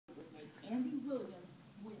Williams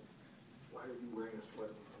wins. Why are you wearing a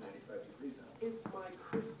sweater when it's 95 degrees out? It's my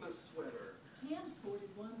Christmas sweater. Cam sported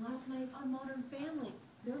one last night on Modern Family.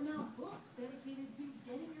 There are now books dedicated to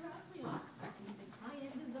getting your apple on. And even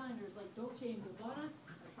high-end designers like Dolce & Gabbana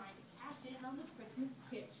are trying to cash in on the Christmas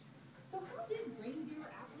kitsch. So how did reindeer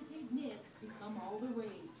applique knit become all the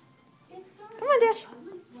rage? It started Come on, Dash. with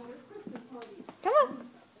ugly sweater Christmas parties. Come on.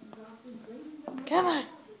 Come on.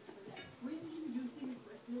 Cringe-inducing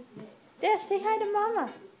Christmas knit. Dash, say hi to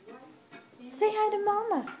Mama. Say hi to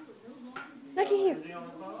Mama. Look at you.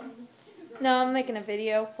 No, I'm making a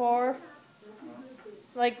video for her.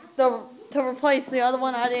 Like, to replace the other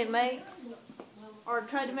one I didn't make. Or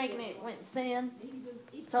tried to make and it went sin.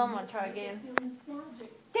 So I'm going to try again.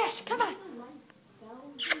 Dash, come on.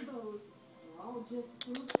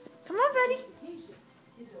 Come on, Betty.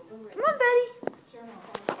 Come on, Betty.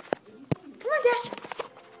 Come on, Dash.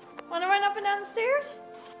 Want to run up and down the stairs?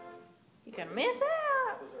 You're going to miss out.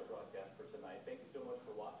 That was our broadcast for tonight. Thank you so much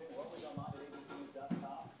for watching. We're always online at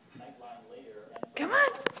abcnews.com. Nightline later. Come on.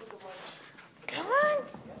 Come on.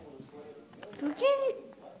 Go get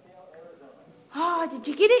it. Oh, did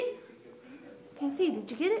you get it? Can't see.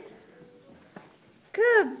 Did you get it?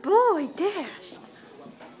 Good boy, Dash.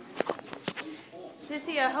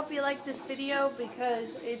 Sissy, I hope you like this video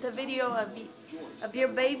because it's a video of your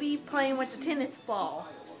baby playing with the tennis ball.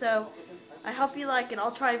 So I hope you like it. I'll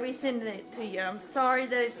try resending it to you. I'm sorry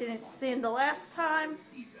that it didn't send the last time.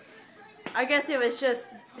 I guess it was just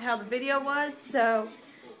how the video was. So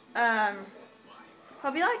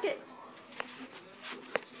hope you like it.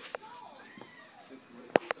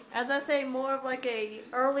 As I say, more of like a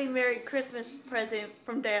early Merry Christmas present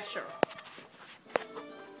from Dasher.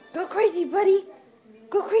 Go crazy, buddy.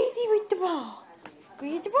 Go crazy with the ball.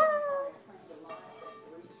 Go with the ball.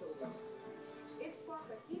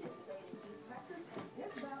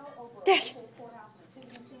 Dash.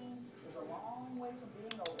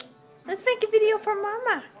 Let's make a video for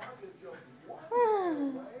Mama.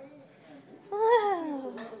 Wow.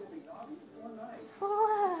 Wow.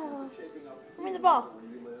 Wow. Give me the ball.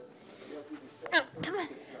 Oh, come on.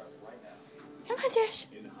 Come on, Dash.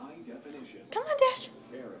 Come on, Dash.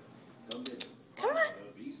 Come on.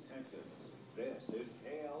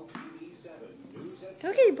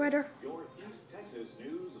 Go get it, brother.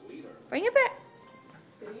 Bring it back.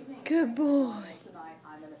 Good boy. Tonight,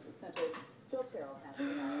 Eyewitness Center's Phil Terrell has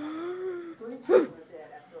been out. 3 children were dead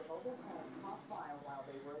after a mobile home caught fire while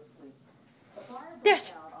they were asleep. The fire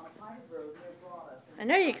Dash. broke out on a private road near Broadus. I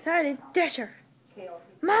know you're excited. Dasher.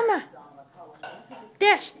 KLTV Mama. Don McCullum went to the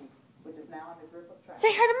Dash. street, which is now in the grip of traffic.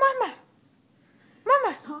 Say hi to Mama.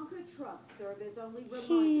 Mama. Tonka trucks serve as only reminders of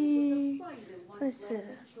He- the fight that once Let's led see.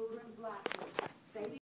 to children's laughter.